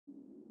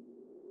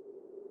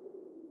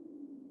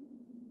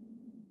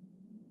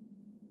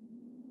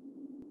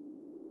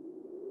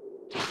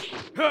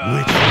Which one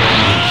is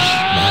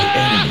my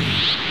enemy?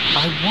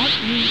 I want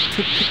you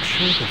to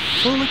picture the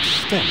full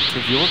extent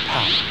of your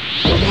power,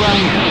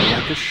 rounded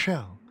like a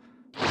shell.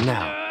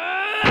 Now,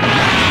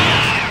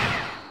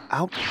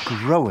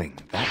 outgrowing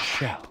that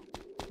shell.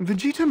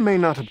 Vegeta may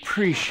not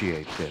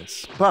appreciate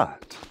this,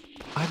 but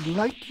I'd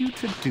like you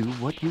to do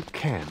what you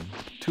can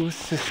to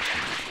assist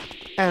him.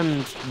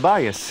 And by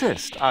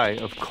assist, I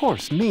of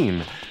course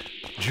mean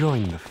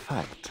join the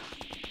fight.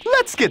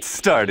 Let's get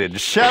started,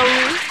 shall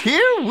we?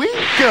 Here we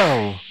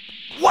go!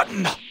 What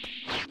in the...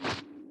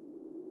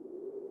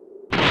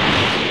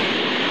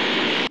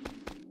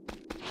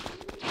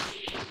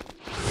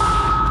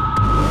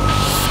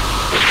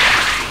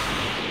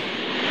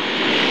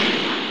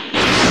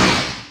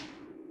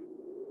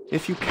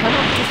 If you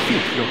cannot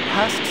defeat your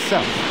past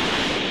self,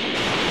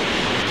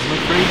 I'm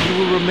afraid you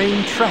will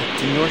remain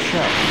trapped in your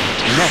shell,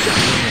 never to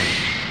emerge.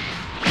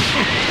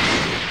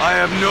 I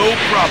have no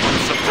problem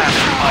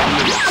surpassing my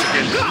limits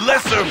against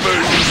lesser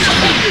versions of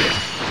me.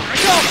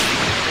 Go!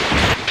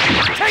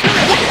 Take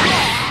this!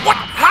 What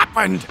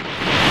happened?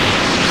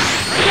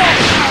 Go!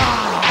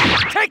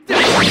 Take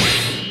this!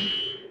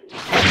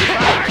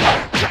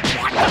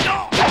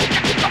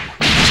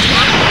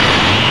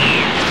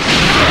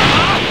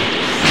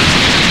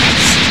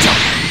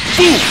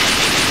 Fool!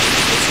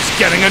 This is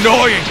getting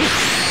annoying!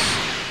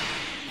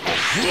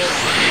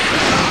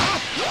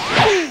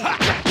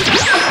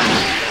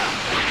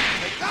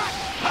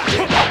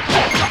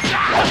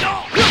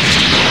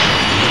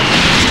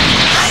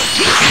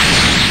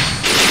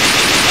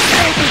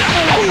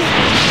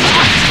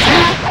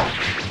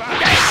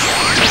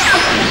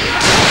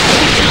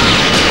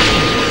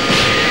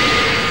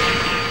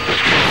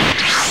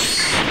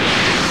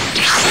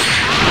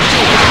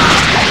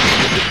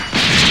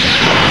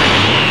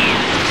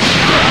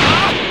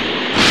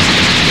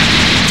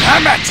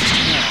 Damn it!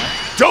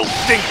 Don't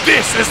think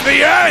this is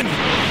the end!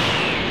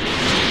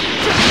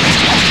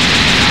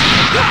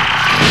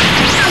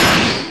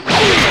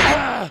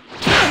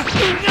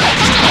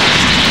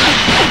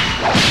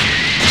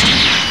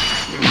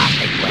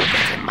 Nothing will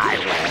get in my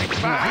way.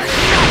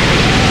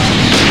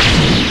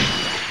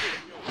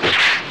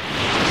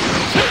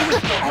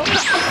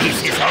 This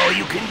is all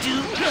you can do?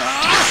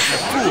 A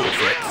fool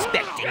for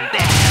expecting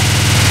better.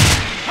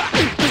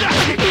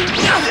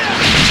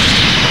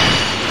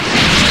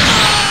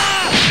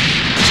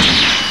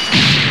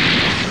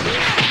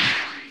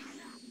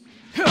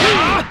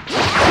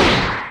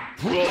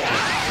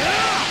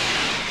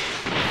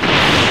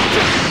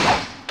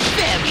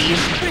 Very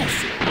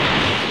impressive.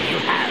 You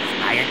have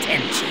my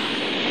attention.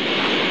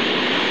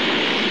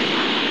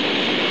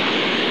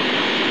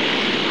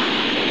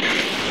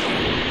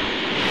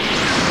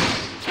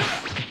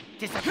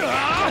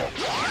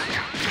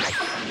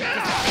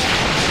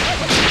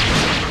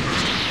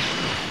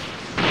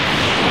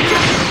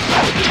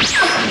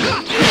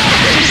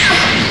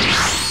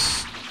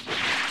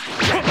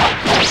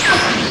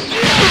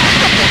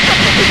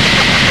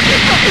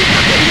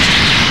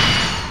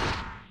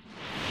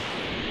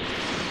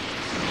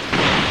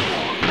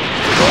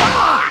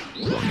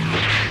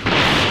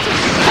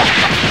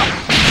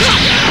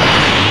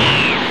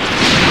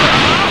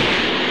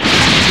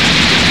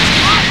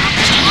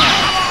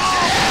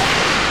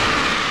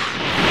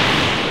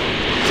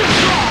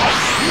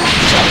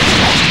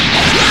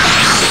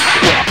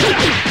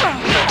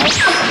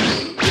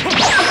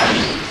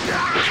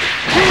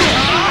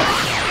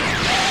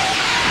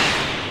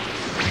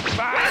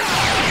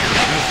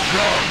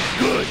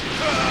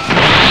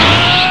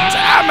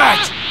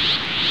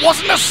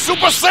 Wasn't a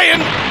Super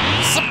Saiyan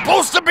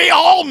supposed to be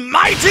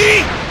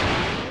almighty?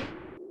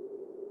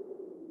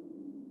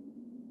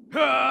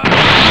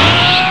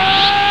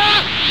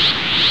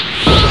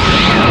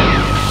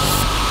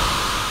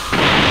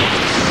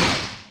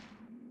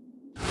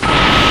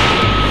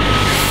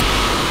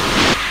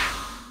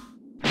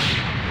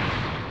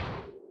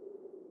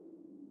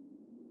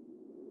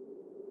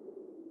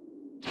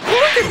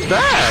 Look at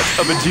that!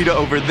 A Vegeta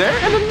over there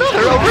and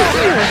another over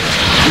here!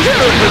 There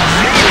are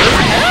Vegetas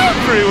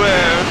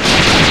everywhere!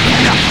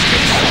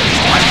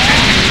 I'm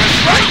ending this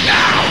right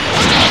now!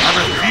 I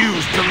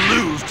refuse to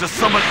lose to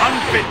someone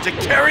unfit to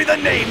carry the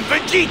name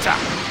Vegeta!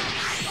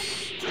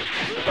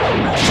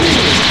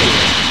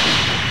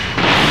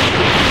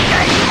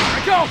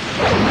 Go!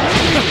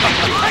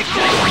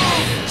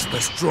 It's the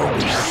stronger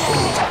the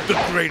food, the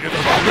greater the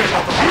thrill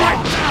of the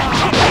fight!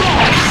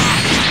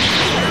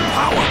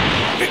 Power!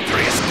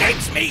 Victory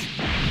escapes me!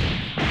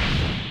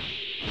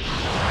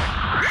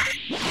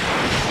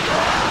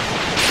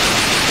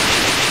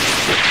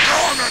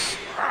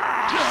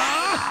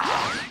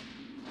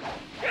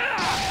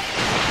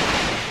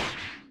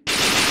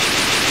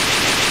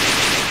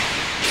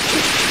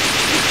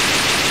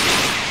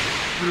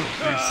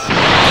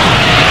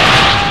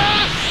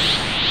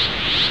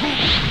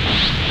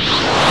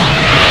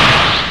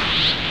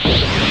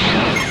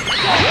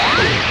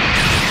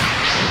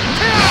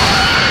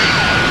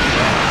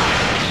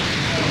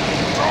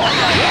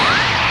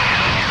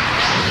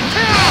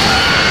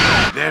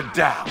 They're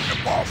down.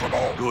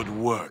 Impossible. Good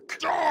work.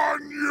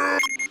 Darn you!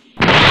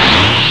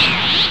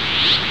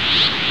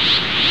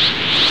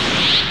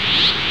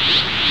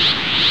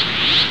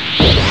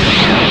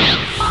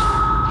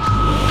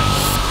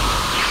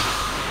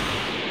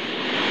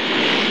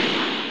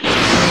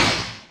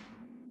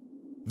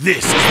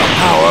 This is the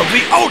power of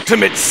the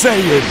ultimate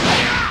Saiyan!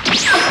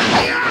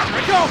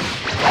 Let go!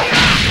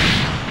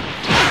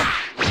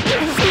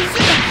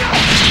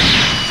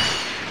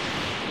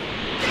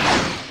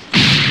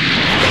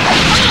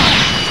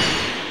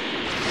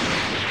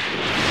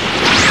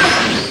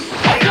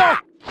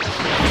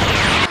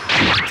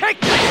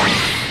 Take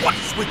this!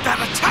 What's with that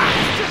attack?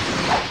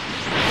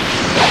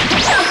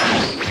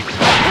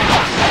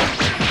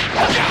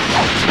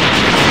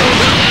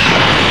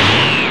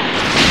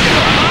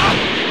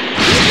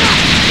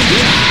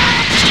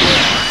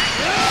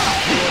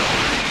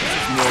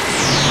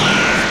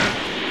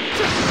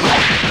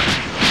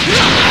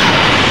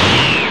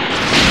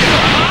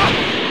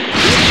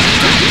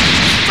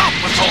 Stop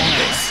with all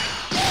this!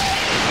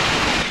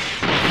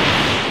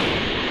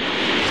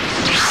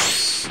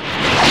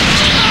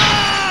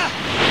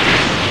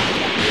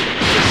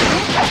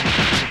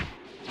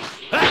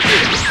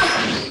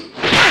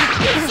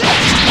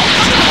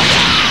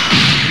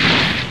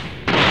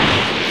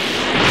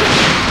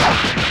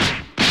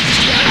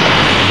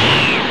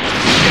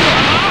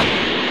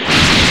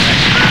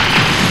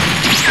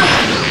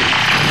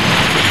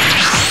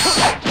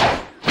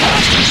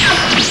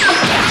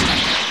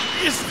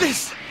 Is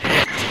this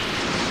it?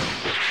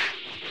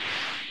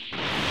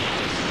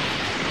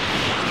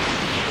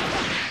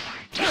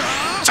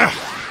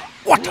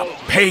 What a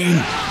pain!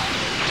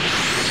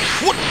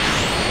 What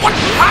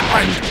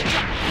happened?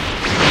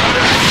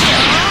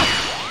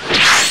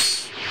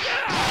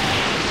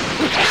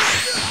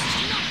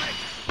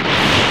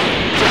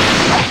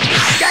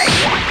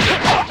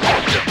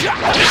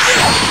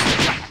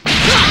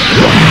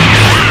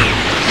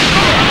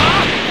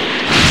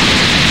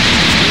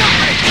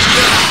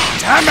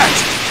 Damn it!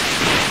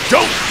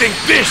 Don't think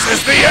this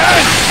is the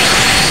end!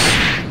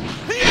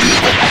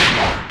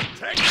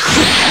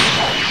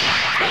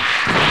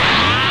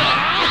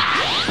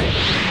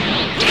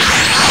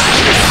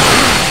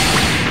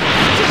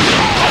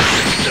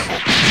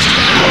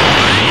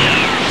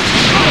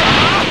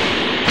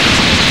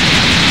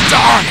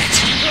 Darn it!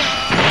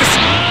 This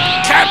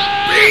can't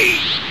be!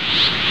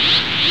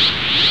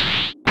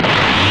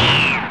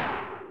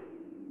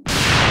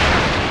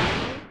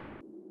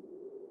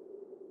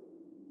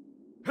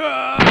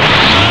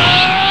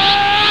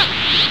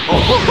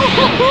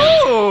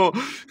 Oh,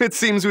 it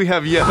seems we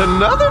have yet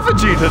another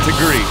Vegeta to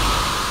greet.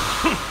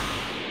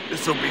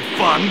 This'll be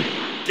fun,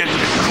 getting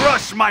to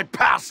crush my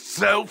past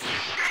self.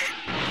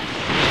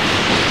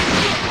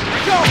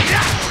 Go!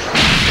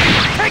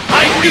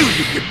 I knew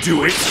you could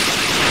do it!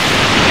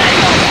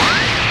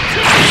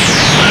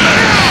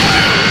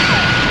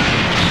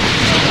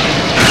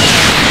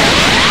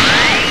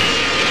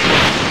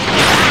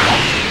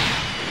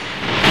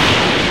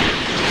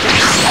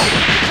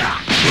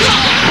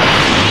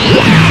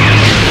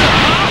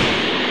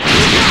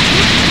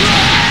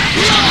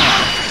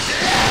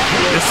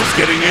 This is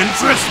getting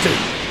interesting.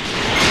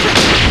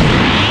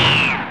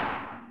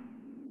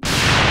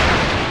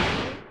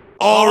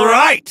 All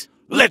right,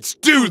 let's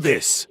do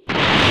this.